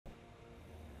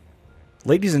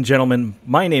Ladies and gentlemen,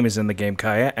 my name is In the Game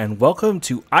Kaya, and welcome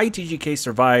to ITGK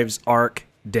Survives Arc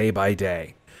Day by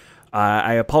Day.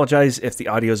 I apologize if the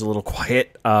audio is a little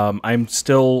quiet. I'm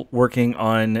still working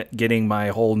on getting my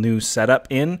whole new setup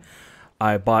in.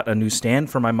 I bought a new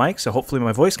stand for my mic, so hopefully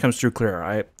my voice comes through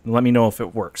clear. Let me know if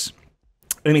it works.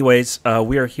 Anyways,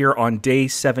 we are here on day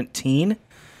 17.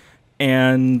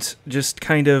 And just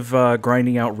kind of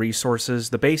grinding out resources.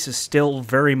 The base is still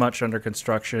very much under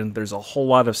construction. There's a whole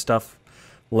lot of stuff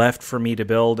left for me to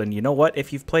build. And you know what?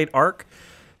 If you've played Ark,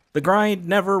 the grind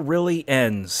never really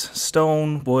ends.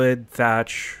 Stone, wood,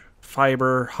 thatch,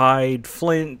 fiber, hide,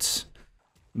 flint,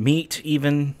 meat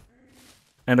even.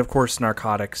 And of course,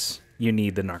 narcotics. You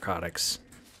need the narcotics.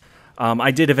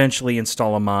 I did eventually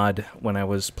install a mod when I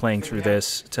was playing through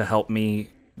this to help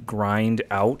me grind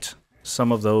out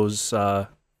some of those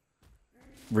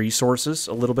resources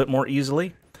a little bit more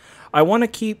easily. I want to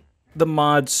keep the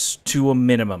mods to a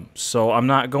minimum, so I'm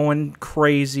not going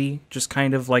crazy, just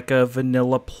kind of like a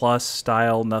vanilla plus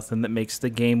style, nothing that makes the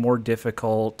game more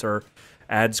difficult or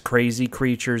adds crazy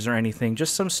creatures or anything,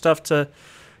 just some stuff to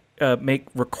make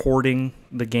recording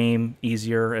the game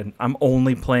easier. And I'm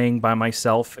only playing by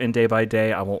myself in Day by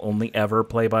Day. I will only ever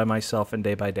play by myself in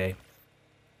Day by Day.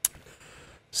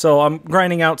 So I'm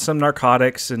grinding out some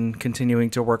narcotics and continuing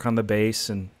to work on the base.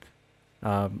 And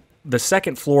the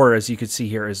second floor, as you can see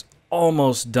here, is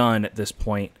almost done at this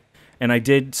point. And I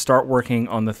did start working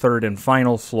on the third and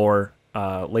final floor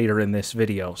later in this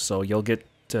video. So you'll get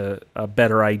a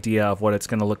better idea of what it's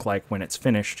going to look like when it's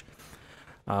finished.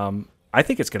 I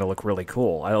think it's going to look really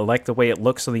cool. I like the way it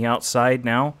looks on the outside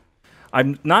now.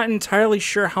 I'm not entirely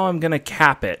sure how I'm going to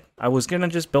cap it. I was going to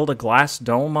just build a glass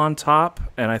dome on top,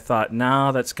 and I thought,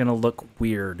 nah, that's going to look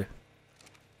weird.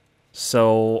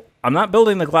 So I'm not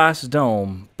building the glass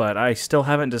dome, but I still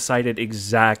haven't decided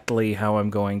exactly how I'm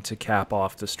going to cap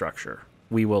off the structure.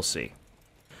 We will see.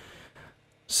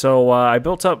 So I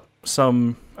built up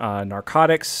some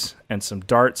narcotics and some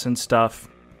darts and stuff.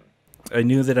 I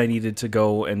knew that I needed to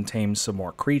go and tame some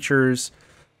more creatures.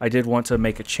 I did want to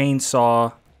make a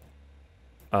chainsaw.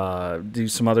 Do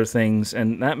some other things,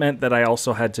 and that meant that I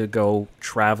also had to go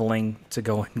traveling to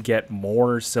go and get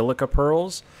more silica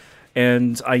pearls,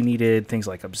 and I needed things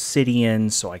like obsidian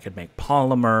so I could make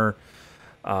polymer.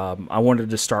 I wanted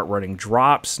to start running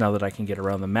drops now that I can get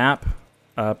around the map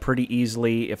pretty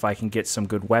easily if I can get some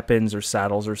good weapons or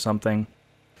saddles or something.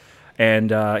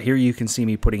 And here you can see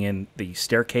me putting in the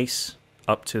staircase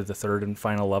up to the third and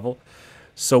final level.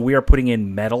 So we are putting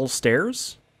in metal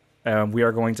stairs. We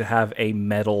are going to have a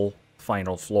metal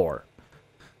final floor.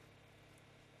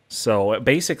 So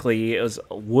basically, it was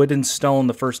wood and stone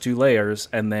the first two layers,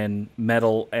 and then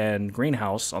metal and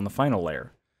greenhouse on the final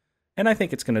layer. And I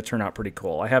think it's going to turn out pretty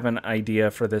cool. I have an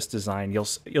idea for this design.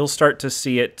 You'll start to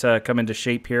see it come into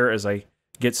shape here as I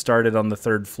get started on the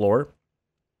third floor.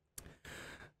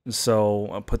 So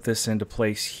I'll put this into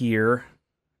place here.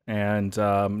 And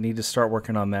need to start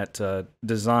working on that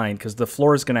design, because the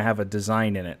floor is going to have a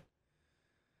design in it.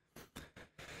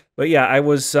 But yeah, I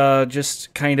was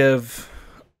just kind of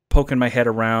poking my head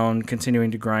around,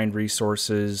 continuing to grind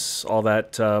resources, all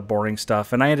that boring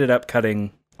stuff. And I ended up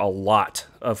cutting a lot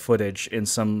of footage in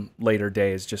some later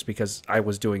days just because I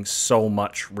was doing so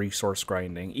much resource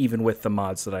grinding, even with the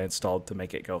mods that I installed to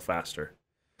make it go faster.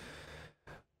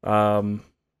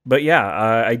 But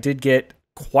yeah, I did get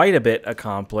quite a bit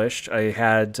accomplished. I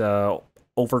had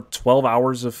over 12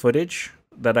 hours of footage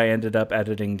that I ended up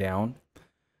editing down.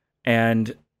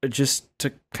 And just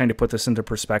to kind of put this into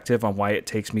perspective on why it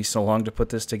takes me so long to put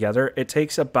this together, it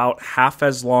takes about half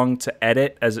as long to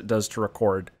edit as it does to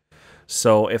record.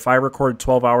 So if I record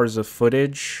 12 hours of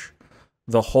footage,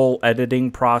 the whole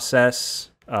editing process,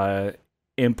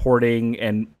 importing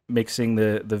and mixing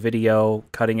the video,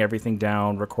 cutting everything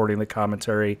down, recording the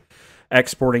commentary,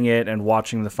 exporting it and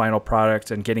watching the final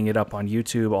product and getting it up on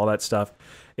YouTube, all that stuff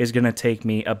is going to take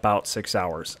me about 6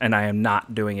 hours. And I am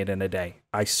not doing it in a day.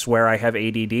 I swear I have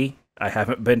ADD. I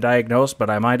haven't been diagnosed, but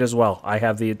I might as well. I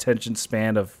have the attention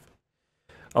span of,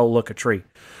 oh, look, a tree.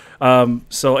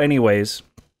 So anyways,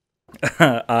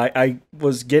 I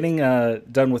was getting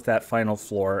done with that final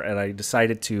floor, and I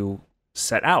decided to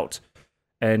set out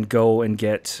and go and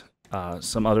get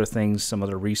some other things, some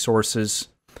other resources.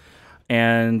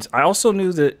 And I also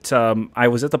knew that I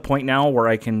was at the point now where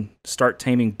I can start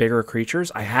taming bigger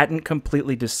creatures. I hadn't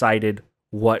completely decided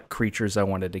what creatures I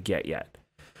wanted to get yet.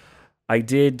 I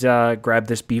did grab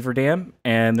this beaver dam,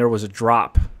 and there was a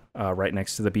drop right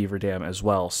next to the beaver dam as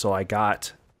well. So I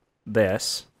got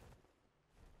this.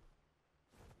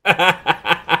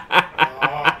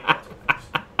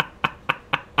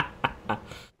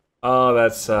 Oh,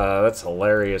 that's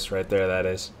hilarious right there, that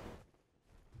is.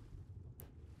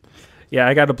 Yeah,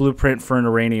 I got a blueprint for an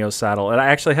Aranio saddle, and I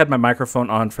actually had my microphone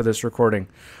on for this recording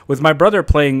with my brother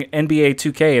playing NBA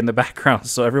 2K in the background.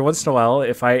 So every once in a while,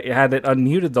 if I had it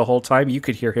unmuted the whole time, you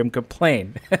could hear him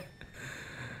complain.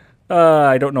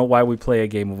 I don't know why we play a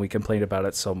game when we complain about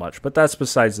it so much, but that's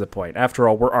besides the point. After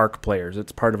all, we're ARC players.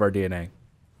 It's part of our DNA.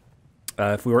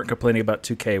 If we weren't complaining about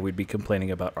 2K, we'd be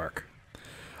complaining about ARC.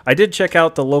 I did check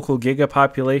out the local Giga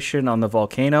population on the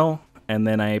volcano, and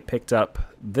then I picked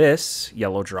up this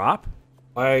yellow drop.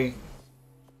 Why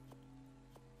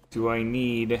do I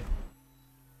need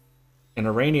an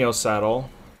Aranio saddle,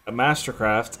 a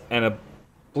Mastercraft, and a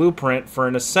blueprint for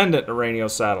an Ascendant Aranio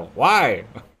saddle? Why?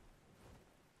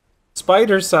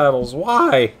 Spider saddles,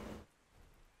 why?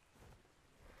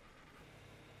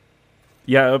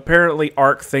 Yeah, apparently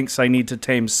Ark thinks I need to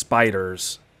tame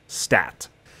spiders. Stat.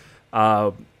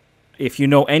 If you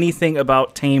know anything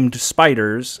about tamed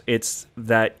spiders, it's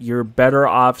that you're better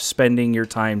off spending your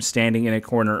time standing in a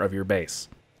corner of your base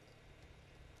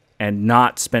and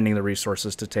not spending the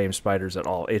resources to tame spiders at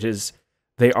all.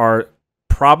 They are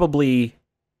probably,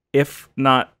 if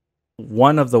not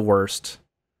one of the worst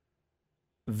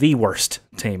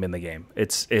tame in the game.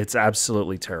 It's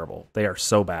absolutely terrible. They are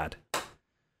so bad.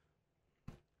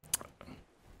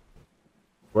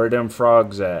 Where them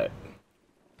frogs at?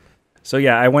 So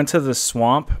yeah, I went to the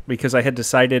swamp because I had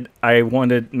decided I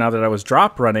wanted, now that I was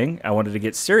drop running, I wanted to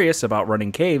get serious about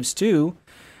running caves too.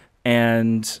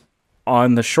 And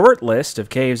on the short list of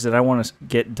caves that I want to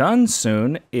get done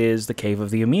soon is the Cave of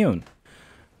the Immune.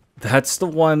 That's the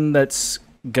one that's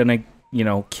gonna,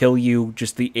 kill you,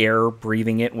 just the air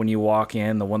breathing it when you walk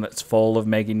in, the one that's full of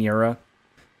Meganura.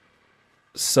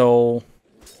 So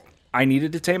I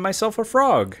needed to tame myself a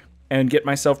frog and get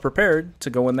myself prepared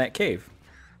to go in that cave.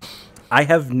 I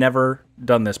have never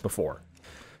done this before.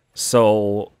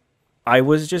 So I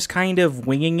was just kind of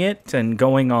winging it and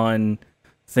going on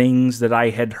things that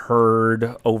I had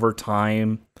heard over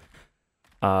time.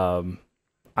 I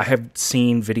have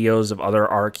seen videos of other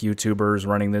ARC YouTubers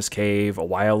running this cave a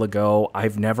while ago.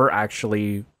 I've never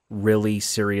actually really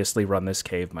seriously run this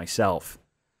cave myself.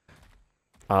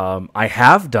 I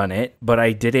have done it, but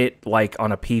I did it like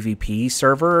on a PvP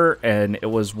server, and it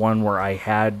was one where I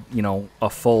had, a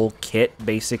full kit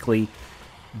basically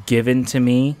given to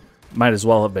me. Might as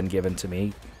well have been given to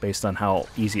me based on how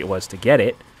easy it was to get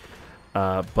it.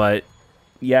 But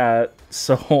yeah,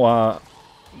 so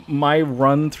my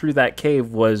run through that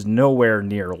cave was nowhere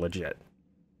near legit.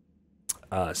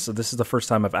 So this is the first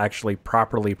time I've actually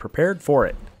properly prepared for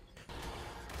it.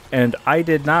 And I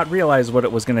did not realize what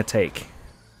it was going to take.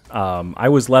 I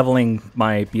was leveling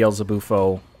my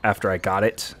Beelzebufo after I got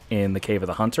it in the Cave of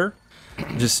the Hunter.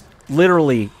 Just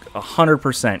literally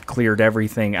 100% cleared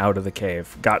everything out of the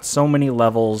cave. Got so many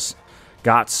levels,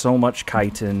 got so much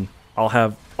chitin. I'll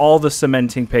have all the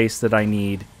cementing paste that I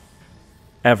need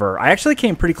ever. I actually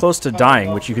came pretty close to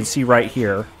dying, which you can see right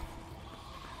here.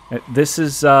 This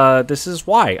is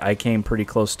why I came pretty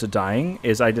close to dying,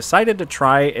 is I decided to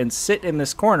try and sit in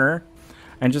this corner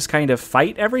and just kind of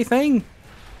fight everything.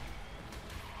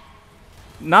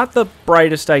 Not the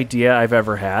brightest idea I've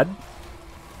ever had.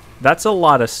 That's a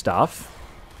lot of stuff.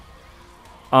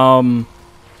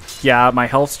 Yeah, my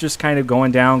health's just kind of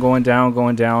going down, going down,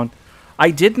 going down. I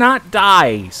did not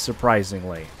die,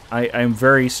 surprisingly. I'm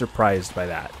very surprised by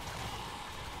that.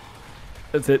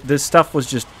 This stuff was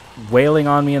just wailing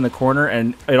on me in the corner,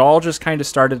 and it all just kind of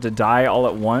started to die all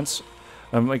at once.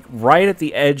 I'm like right at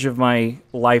the edge of my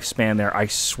lifespan there. I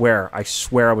swear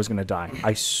I was going to die.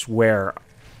 I swear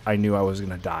I knew I was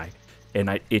going to die,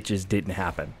 and it just didn't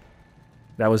happen.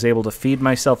 I was able to feed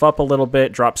myself up a little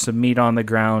bit, drop some meat on the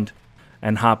ground,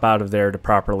 and hop out of there to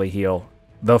properly heal.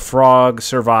 The frog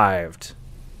survived.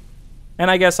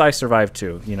 And I guess I survived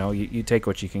too. You take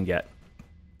what you can get.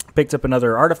 Picked up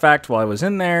another artifact while I was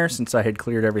in there, since I had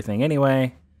cleared everything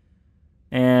anyway,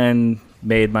 and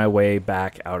made my way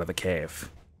back out of the cave.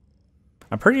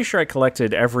 I'm pretty sure I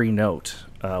collected every note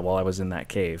while I was in that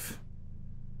cave.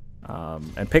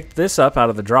 And picked this up out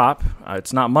of the drop.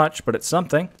 It's not much, but it's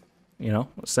something.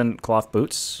 Send cloth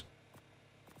boots.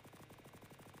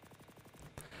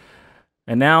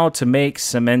 And now to make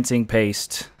cementing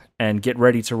paste and get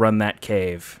ready to run that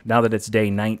cave. Now that it's day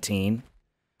 19.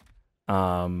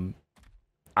 I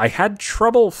had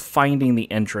trouble finding the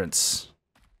entrance.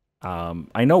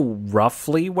 I know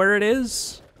roughly where it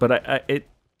is, but it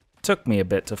took me a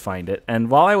bit to find it. And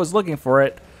while I was looking for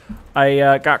it,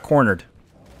 I got cornered.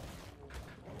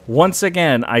 Once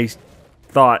again, I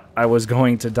thought I was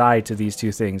going to die to these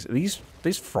two things.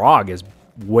 This frog is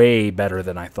way better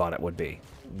than I thought it would be.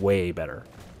 way better.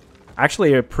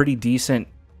 Actually, a pretty decent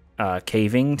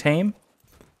caving tame.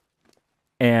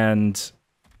 And,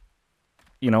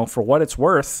 you know, for what it's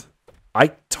worth,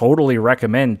 I totally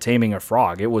recommend taming a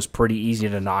frog. It was pretty easy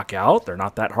to knock out. They're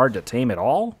not that hard to tame at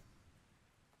all.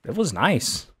 It was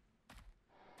nice.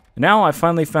 Now I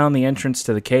finally found the entrance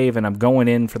to the cave, and I'm going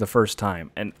in for the first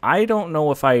time. And I don't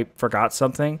know if I forgot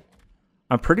something.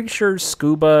 I'm pretty sure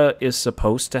scuba is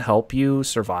supposed to help you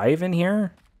survive in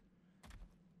here.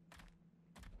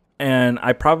 And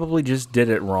I probably just did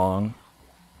it wrong.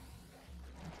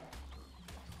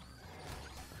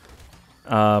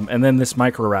 And then this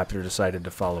Microraptor decided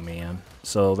to follow me in.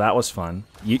 So that was fun.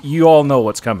 You all know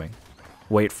what's coming.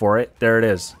 Wait for it. There it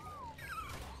is.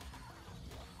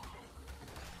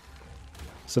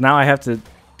 So now I have to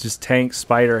just tank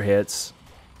spider hits.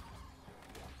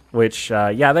 Which,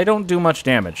 yeah, they don't do much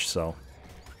damage, so.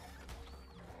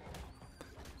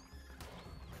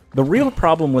 The real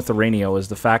problem with the Rainio is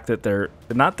the fact that they're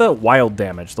not the wild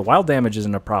damage. The wild damage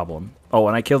isn't a problem. Oh,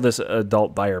 and I killed this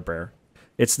adult dire bear.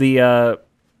 It's the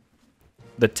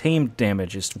tamed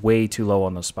damage is way too low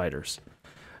on those spiders.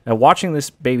 Now, watching this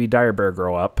baby dire bear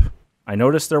grow up, I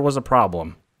noticed there was a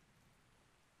problem.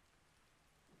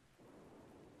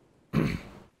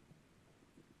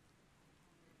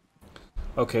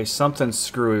 Okay, something's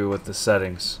screwy with the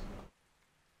settings.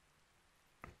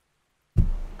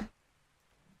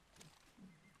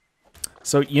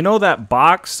 So, you know that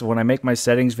box, when I make my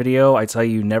settings video, I tell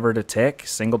you never to tick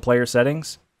single player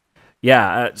settings?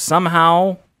 Yeah,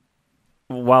 somehow,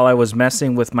 while I was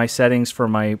messing with my settings for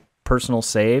my personal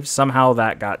save, somehow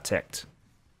that got ticked.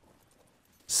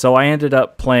 So I ended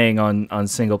up playing on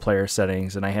single player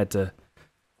settings, and I had to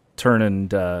turn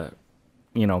and,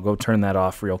 you know, go turn that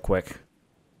off real quick.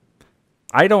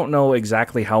 I don't know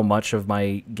exactly how much of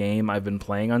my game I've been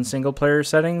playing on single player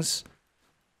settings.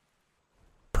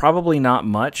 Probably not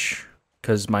much,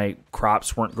 because my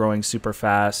crops weren't growing super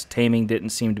fast. Taming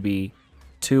didn't seem to be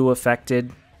too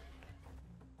affected.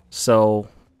 So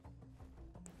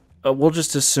we'll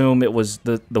just assume it was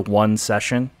the one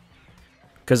session,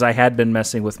 because I had been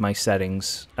messing with my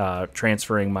settings,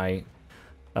 transferring my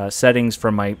settings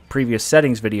from my previous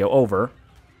settings video over.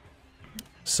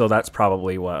 So that's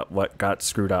probably what got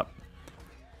screwed up.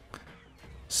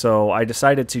 So I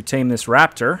decided to tame this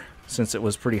raptor, since it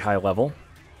was pretty high level.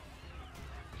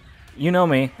 You know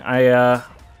me, I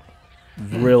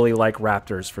really like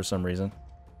raptors for some reason.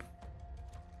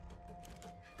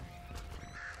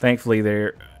 Thankfully,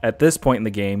 they're, at this point in the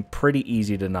game, pretty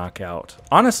easy to knock out.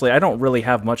 Honestly, I don't really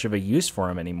have much of a use for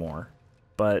them anymore.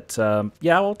 But,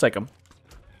 yeah, we'll take them.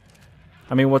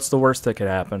 I mean, what's the worst that could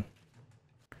happen?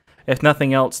 If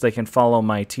nothing else, they can follow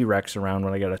my T-Rex around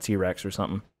when I get a T-Rex or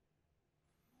something.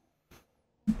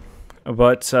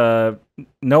 But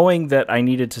knowing that I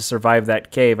needed to survive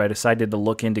that cave, I decided to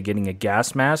look into getting a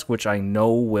gas mask, which I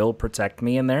know will protect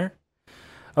me in there.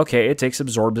 Okay, it takes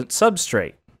absorbent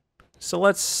substrate. So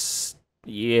let's...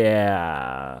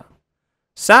 yeah.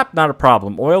 Sap, not a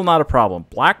problem. Oil, not a problem.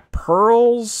 Black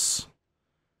pearls...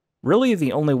 really,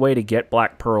 the only way to get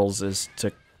black pearls is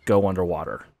to go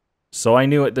underwater. So I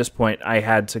knew at this point I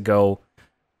had to go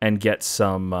and get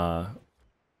some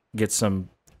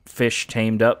fish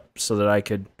tamed up so that I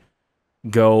could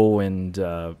go and,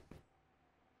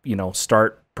 you know,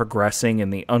 start progressing in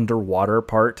the underwater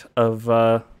part of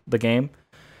the game.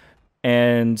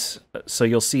 And so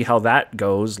you'll see how that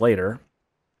goes later.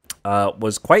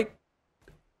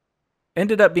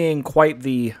 Ended up being quite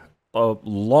the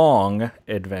long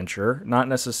adventure. Not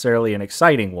necessarily an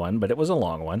exciting one, but it was a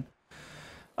long one.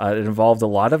 It involved a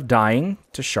lot of dying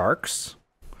to sharks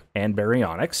and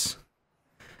baryonyx.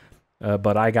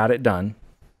 But I got it done.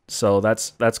 So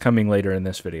that's coming later in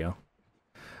this video.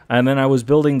 And then I was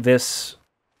building this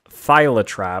Thyla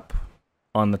trap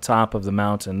on the top of the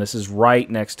mountain. This is right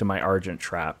next to my Argent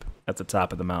trap at the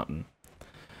top of the mountain.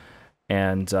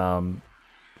 And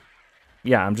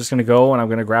yeah, I'm just going to go and I'm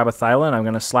going to grab a Thyla and I'm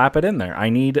going to slap it in there. I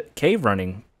need cave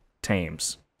running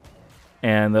tames.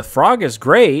 And the frog is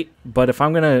great, but if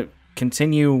I'm going to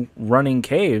continue running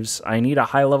caves, I need a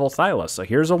high-level Thyla. So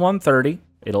here's a 130.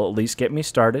 It'll at least get me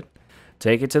started.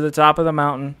 Take it to the top of the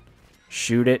mountain,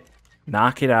 shoot it,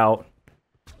 knock it out,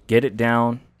 get it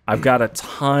down. I've got a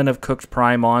ton of cooked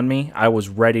prime on me. I was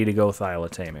ready to go Thyla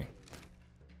taming.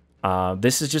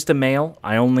 This is just a male.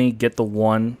 I only get the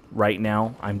one right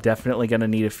now. I'm definitely going to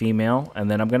need a female,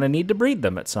 and then I'm going to need to breed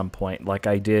them at some point, like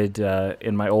I did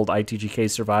in my old ITGK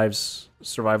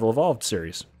Survival Evolved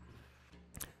series.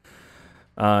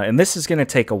 And this is going to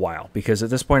take a while, because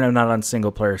at this point I'm not on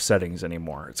single-player settings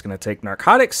anymore. It's going to take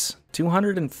narcotics,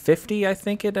 250 I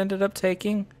think it ended up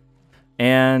taking,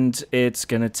 and it's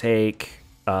going to take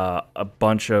a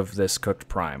bunch of this cooked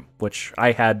prime, which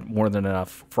I had more than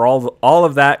enough. For all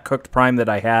of that cooked prime that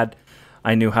I had,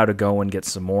 I knew how to go and get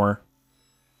some more.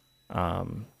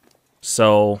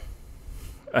 So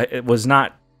it was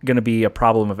not going to be a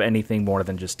problem of anything more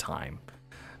than just time.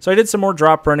 So I did some more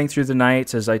drop running through the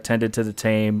night as I tended to the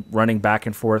tame, running back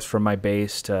and forth from my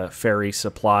base to ferry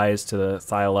supplies to the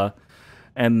Thyla.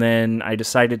 And then I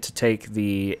decided to take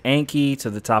the Anki to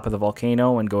the top of the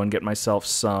volcano and go and get myself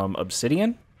some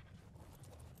obsidian.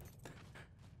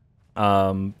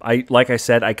 Like I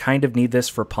said, I kind of need this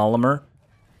for polymer.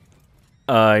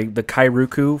 The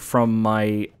Kairuku from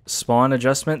my spawn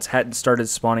adjustments hadn't started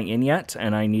spawning in yet,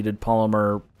 and I needed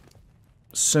polymer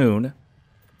soon.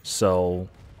 So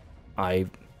I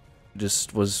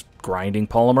just was grinding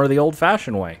polymer the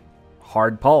old-fashioned way.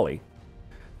 Hard poly.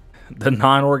 The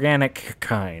non-organic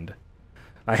kind.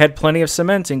 I had plenty of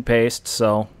cementing paste,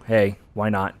 so hey, why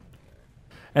not?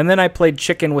 And then I played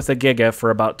chicken with a Giga for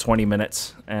about 20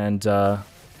 minutes, and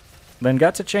then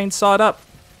got to chainsaw it up.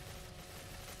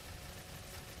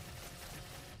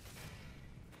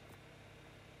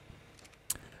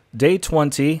 Day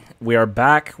 20, we are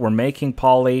back, we're making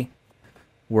poly,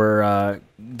 we're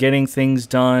getting things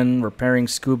done, repairing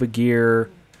scuba gear,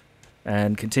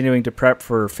 and continuing to prep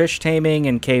for fish taming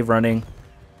and cave running.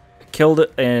 Killed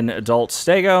an adult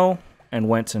stego, and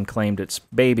went and claimed its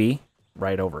baby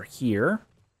right over here.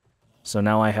 So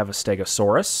now I have a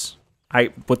stegosaurus.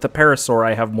 With the parasaur,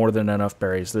 I have more than enough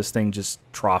berries. This thing just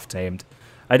trough tamed.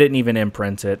 I didn't even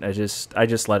imprint it. I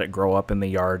just let it grow up in the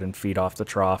yard and feed off the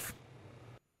trough.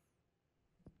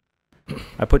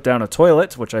 I put down a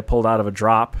toilet, which I pulled out of a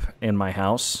drop in my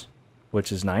house,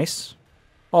 which is nice.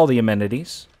 All the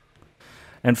amenities.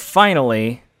 And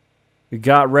finally, we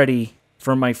got ready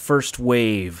for my first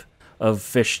wave of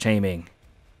fish taming.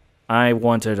 I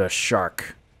wanted a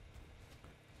shark.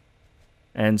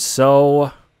 And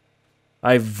so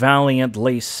I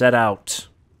valiantly set out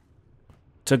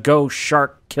to go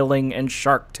shark killing and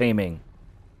shark taming.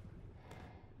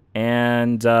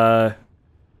 And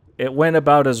it went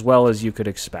about as well as you could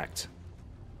expect.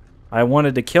 I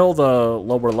wanted to kill the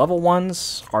lower level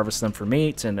ones, harvest them for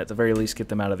meat, and at the very least get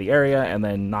them out of the area, and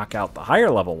then knock out the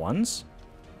higher level ones,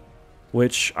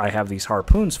 which I have these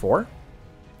harpoons for.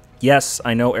 Yes,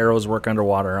 I know arrows work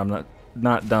underwater. I'm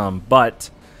not dumb,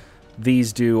 but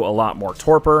these do a lot more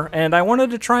torpor, and I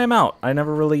wanted to try them out. I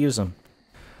never really use them.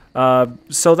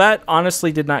 So that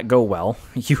honestly did not go well.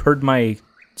 You heard my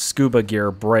scuba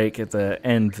gear break at the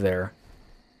end there.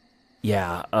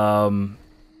 Yeah,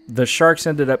 the sharks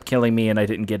ended up killing me, and I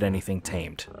didn't get anything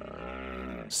tamed.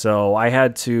 So I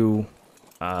had to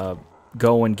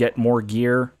go and get more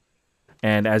gear.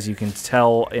 And as you can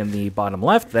tell in the bottom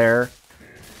left there,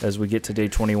 as we get to day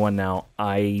 21 now,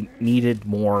 I needed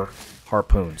more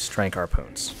harpoons, trank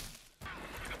harpoons.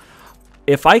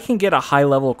 If I can get a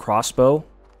high-level crossbow,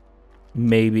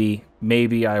 maybe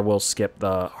I will skip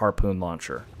the harpoon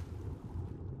launcher.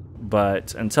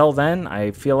 But until then,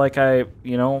 I feel like I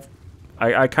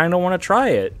kind of want to try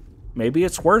it. Maybe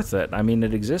it's worth it. I mean,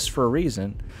 it exists for a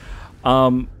reason.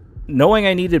 Knowing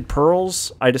I needed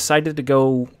pearls, I decided to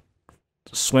go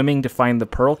swimming to find the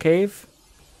pearl cave.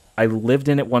 I lived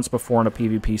in it once before on a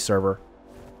PvP server.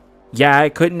 Yeah, I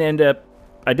didn't end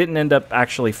up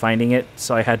actually finding it,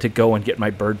 so I had to go and get my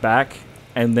bird back.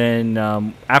 And then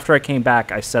after I came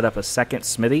back, I set up a second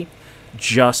smithy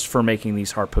just for making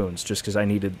these harpoons, just because I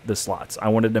needed the slots. I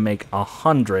wanted to make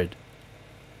 100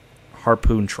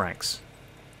 harpoon tranks.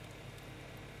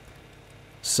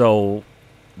 So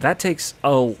that takes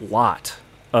a lot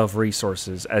of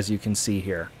resources, as you can see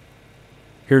here.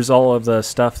 Here's all of the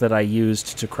stuff that I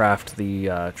used to craft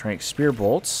the trank spear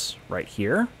bolts right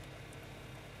here.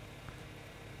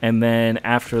 And then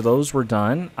after those were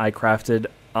done, I crafted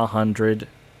 100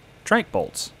 trank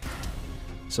bolts.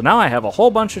 So now I have a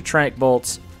whole bunch of trank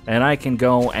bolts, and I can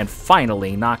go and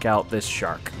finally knock out this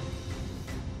shark.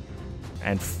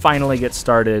 And finally get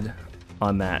started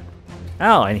on that.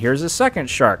 Oh, and here's a second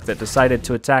shark that decided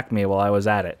to attack me while I was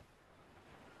at it.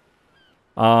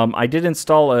 I did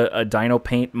install a Dino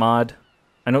Paint mod.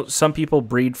 I know some people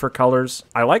breed for colors.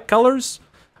 I like colors.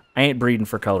 I ain't breeding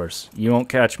for colors. You won't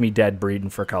catch me dead breeding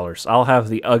for colors. I'll have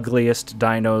the ugliest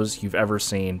dinos you've ever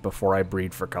seen before I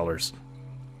breed for colors.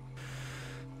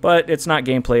 But it's not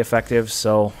gameplay effective,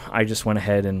 so I just went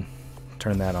ahead and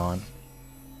turned that on.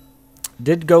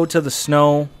 Did go to the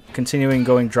snow, continuing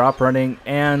going drop running,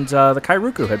 and the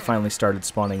Kairuku had finally started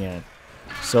spawning in.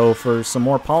 So for some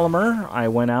more polymer, I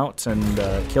went out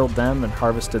and killed them and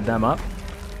harvested them up.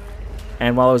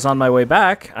 And while I was on my way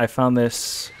back, I found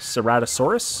this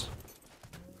Ceratosaurus.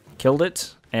 killed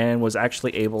it and was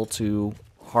actually able to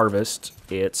harvest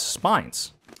its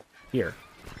spines here.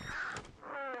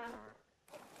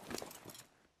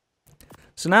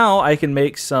 So now I can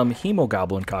make some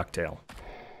hemogoblin cocktail.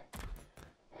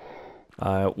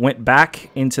 Went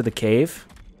back into the cave,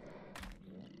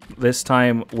 this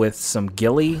time with some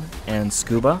ghillie and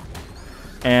scuba,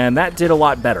 and that did a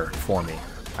lot better for me.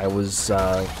 I was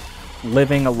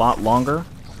living a lot longer,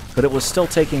 but it was still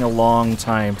taking a long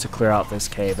time to clear out this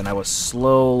cave, and I was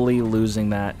slowly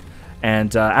losing that.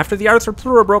 And after the Arthur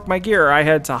Plura broke my gear, I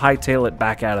had to hightail it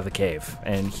back out of the cave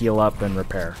and heal up and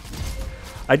repair.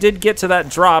 I did get to that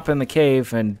drop in the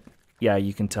cave, and yeah,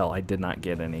 you can tell I did not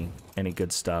get any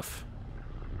good stuff.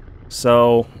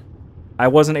 So I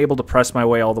wasn't able to press my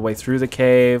way all the way through the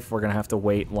cave. We're going to have to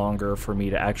wait longer for me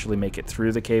to actually make it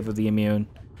through the Cave of the Immune.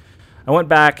 I went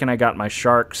back and I got my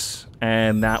sharks,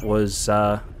 and that was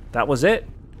it.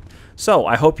 So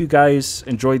I hope you guys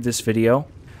enjoyed this video.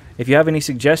 If you have any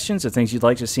suggestions of things you'd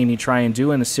like to see me try and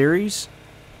do in the series,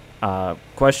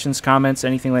 questions, comments,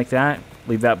 anything like that,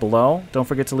 leave that below. Don't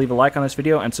forget to leave a like on this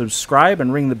video and subscribe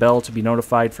and ring the bell to be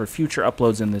notified for future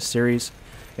uploads in this series.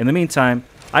 In the meantime,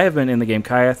 I have been In The Game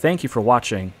Kaya. Thank you for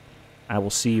watching. I will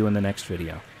see you in the next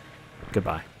video.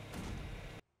 Goodbye.